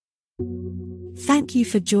Thank you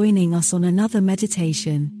for joining us on another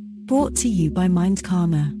meditation, brought to you by Mind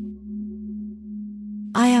Karma.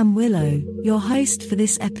 I am Willow, your host for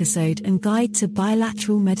this episode and guide to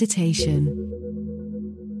bilateral meditation.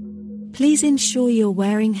 Please ensure you're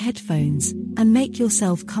wearing headphones and make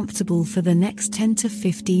yourself comfortable for the next 10 to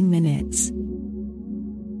 15 minutes.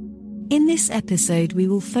 In this episode, we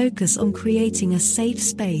will focus on creating a safe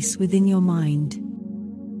space within your mind.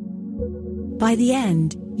 By the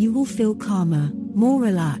end, you will feel calmer, more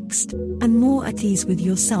relaxed, and more at ease with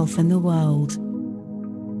yourself and the world.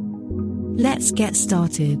 Let's get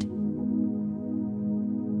started.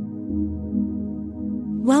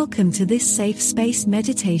 Welcome to this safe space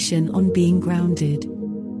meditation on being grounded.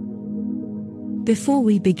 Before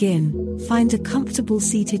we begin, find a comfortable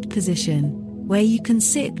seated position, where you can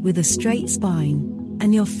sit with a straight spine,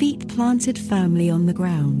 and your feet planted firmly on the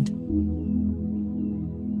ground.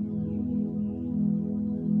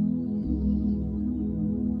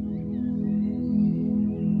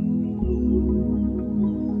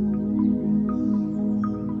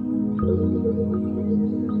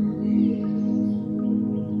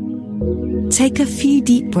 Take a few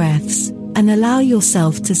deep breaths, and allow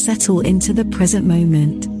yourself to settle into the present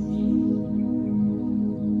moment.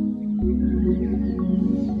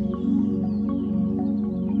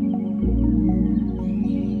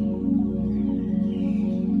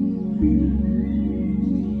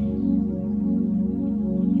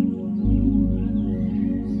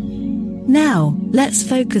 Now, let's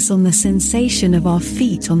focus on the sensation of our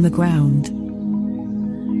feet on the ground.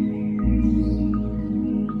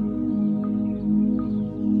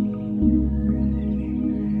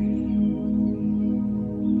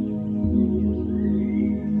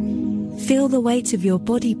 Feel the weight of your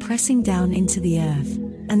body pressing down into the earth,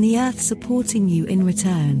 and the earth supporting you in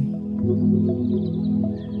return.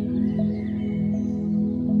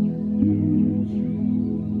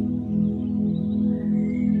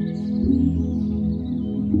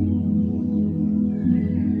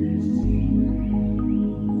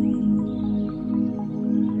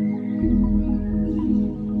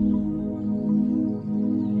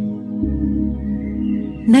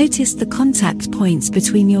 Notice the contact points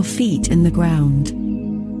between your feet and the ground.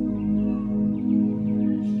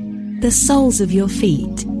 The soles of your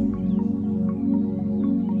feet.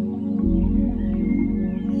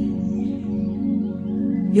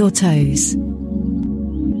 Your toes.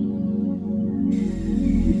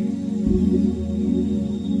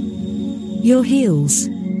 Your heels.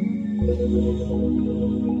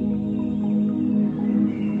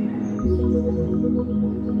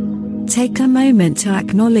 Take a moment to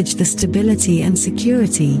acknowledge the stability and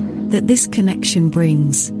security that this connection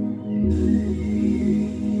brings.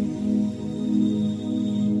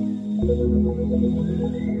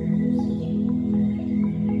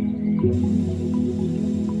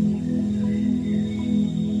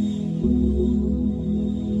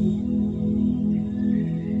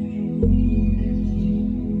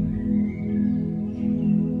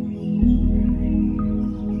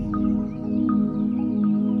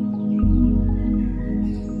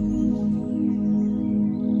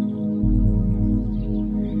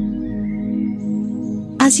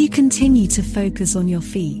 As you continue to focus on your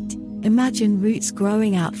feet, imagine roots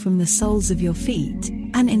growing out from the soles of your feet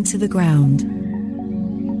and into the ground.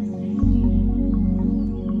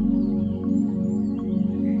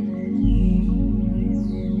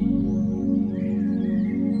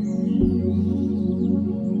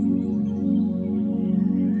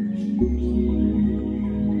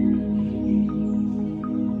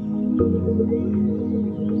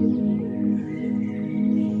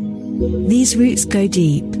 These roots go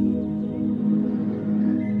deep,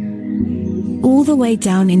 all the way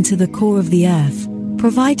down into the core of the earth,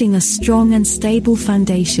 providing a strong and stable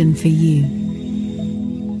foundation for you.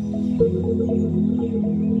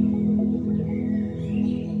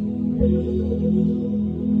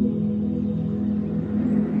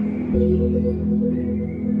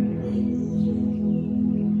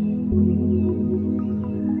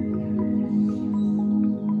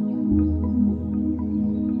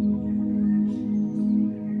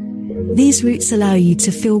 These roots allow you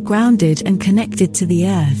to feel grounded and connected to the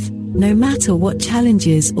earth, no matter what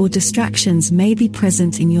challenges or distractions may be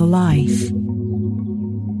present in your life.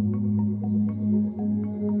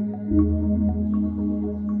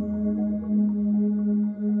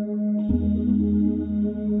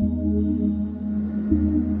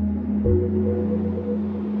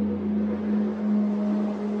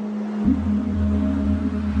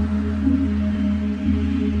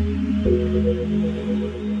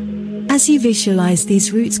 As you visualize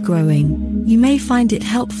these roots growing, you may find it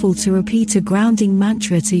helpful to repeat a grounding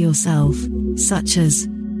mantra to yourself, such as,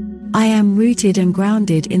 "I am rooted and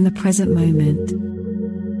grounded in the present moment,"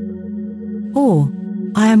 or,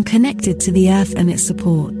 "I am connected to the earth and its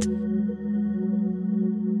support."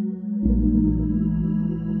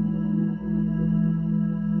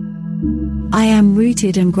 I am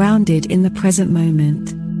rooted and grounded in the present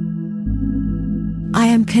moment. I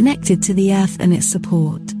am connected to the earth and its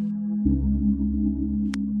support.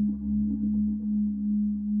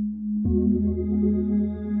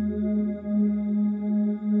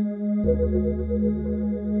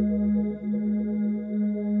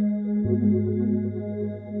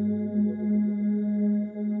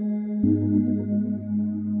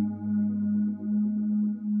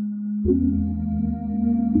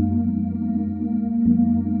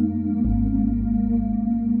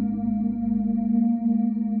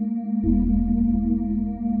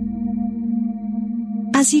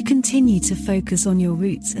 As you continue to focus on your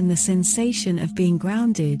roots and the sensation of being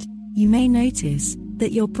grounded, you may notice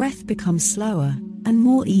that your breath becomes slower and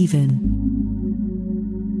more even.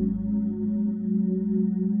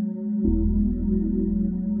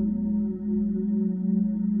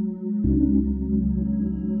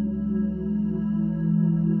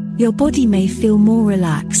 Your body may feel more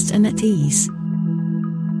relaxed and at ease.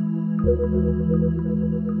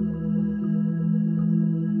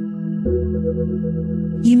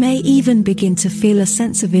 You may even begin to feel a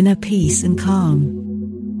sense of inner peace and calm.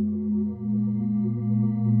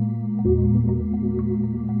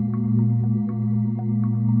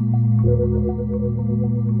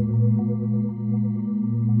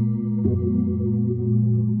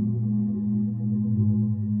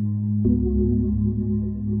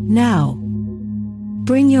 Now,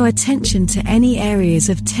 bring your attention to any areas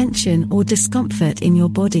of tension or discomfort in your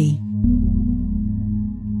body.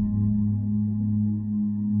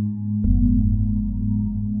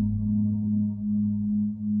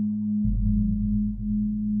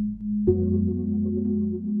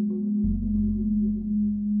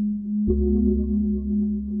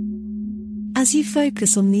 As you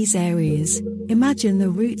focus on these areas, imagine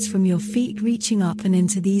the roots from your feet reaching up and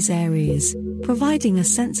into these areas, providing a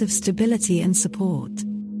sense of stability and support.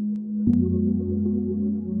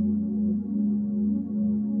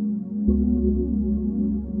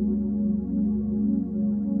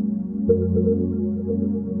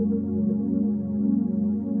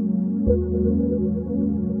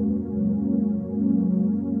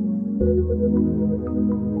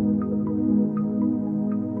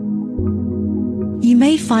 You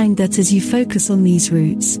may find that as you focus on these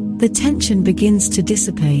roots, the tension begins to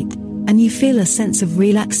dissipate, and you feel a sense of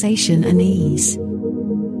relaxation and ease.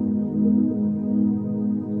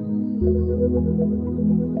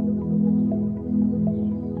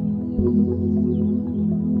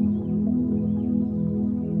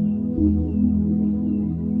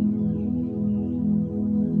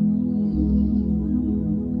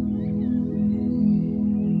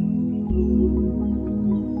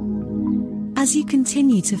 As you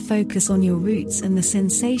continue to focus on your roots and the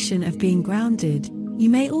sensation of being grounded, you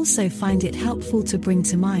may also find it helpful to bring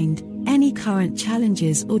to mind any current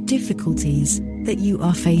challenges or difficulties that you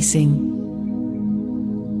are facing.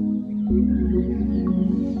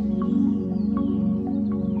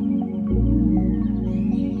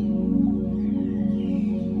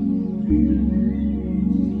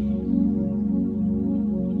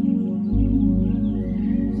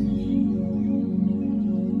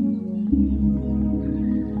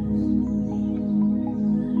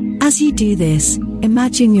 As you do this,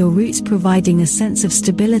 imagine your roots providing a sense of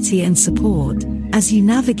stability and support as you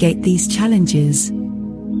navigate these challenges.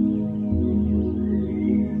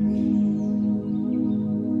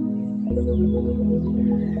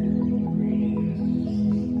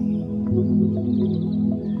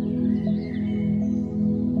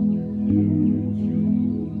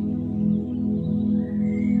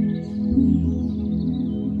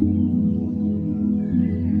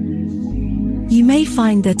 You may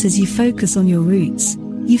find that as you focus on your roots,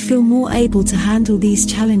 you feel more able to handle these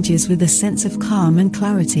challenges with a sense of calm and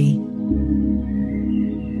clarity.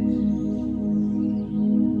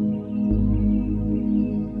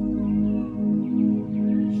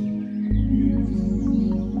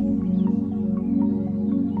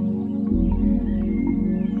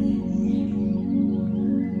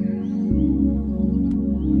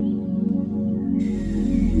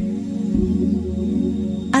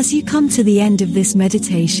 As you come to the end of this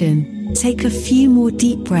meditation, take a few more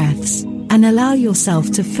deep breaths and allow yourself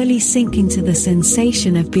to fully sink into the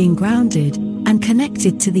sensation of being grounded and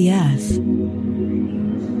connected to the earth.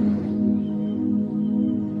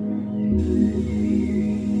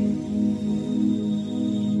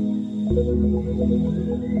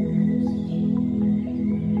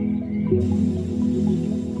 When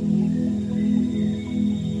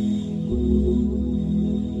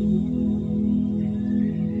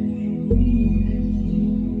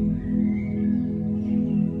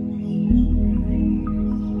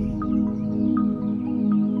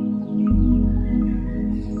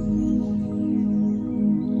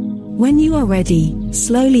you are ready,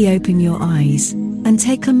 slowly open your eyes and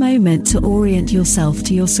take a moment to orient yourself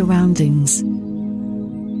to your surroundings.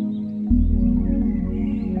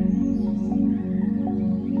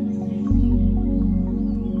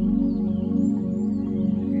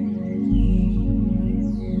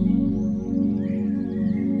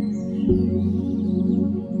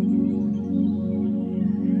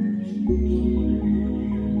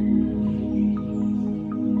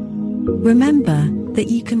 Remember that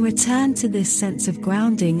you can return to this sense of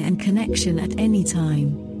grounding and connection at any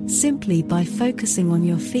time, simply by focusing on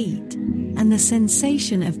your feet and the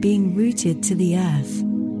sensation of being rooted to the earth.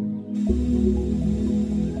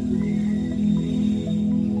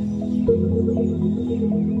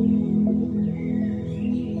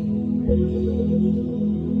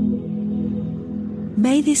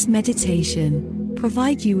 May this meditation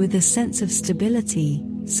provide you with a sense of stability,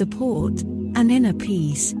 support, and inner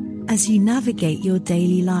peace as you navigate your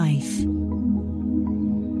daily life.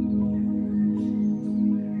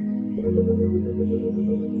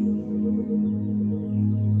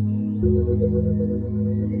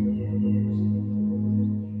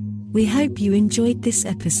 We hope you enjoyed this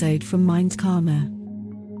episode from Mind Karma.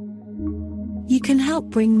 You can help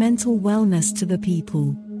bring mental wellness to the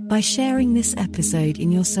people by sharing this episode in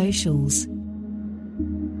your socials.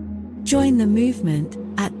 Join the movement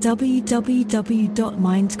at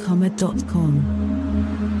www.mindkarma.com.